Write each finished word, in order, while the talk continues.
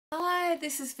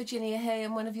this is Virginia Hay.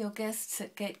 I'm one of your guests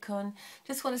at Gatecon.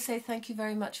 Just want to say thank you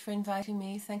very much for inviting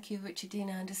me. Thank you, Richard Dean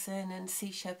Anderson and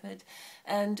C. Shepherd,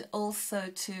 and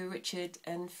also to Richard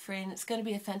and Fryn. It's going to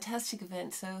be a fantastic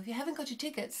event, so if you haven't got your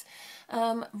tickets,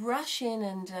 rush in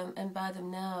and buy them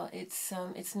now. It's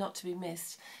not to be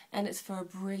missed, and it's for a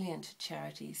brilliant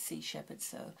charity, C. Shepherd.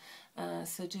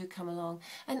 So do come along.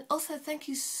 And also thank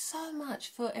you so much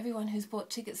for everyone who's bought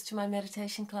tickets to my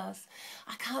meditation class.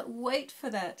 I can't wait for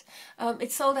that.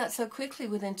 It sold out so quickly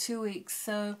within 2 weeks.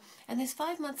 And there's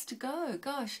 5 months to go.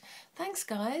 Gosh, thanks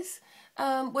guys.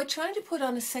 We're trying to put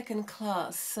on a second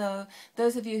class, so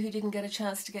those of you who didn't get a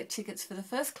chance to get tickets for the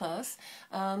first class,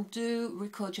 do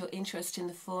record your interest in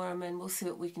the forum and we'll see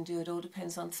what we can do. It all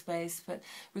depends on space, but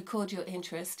record your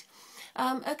interest.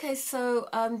 Okay, so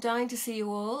I'm dying to see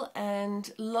you all,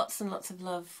 and lots of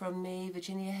love from me,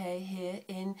 Virginia Hay, here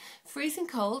in freezing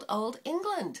cold old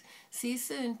England. See you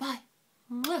soon. Bye.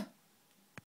 Mwah.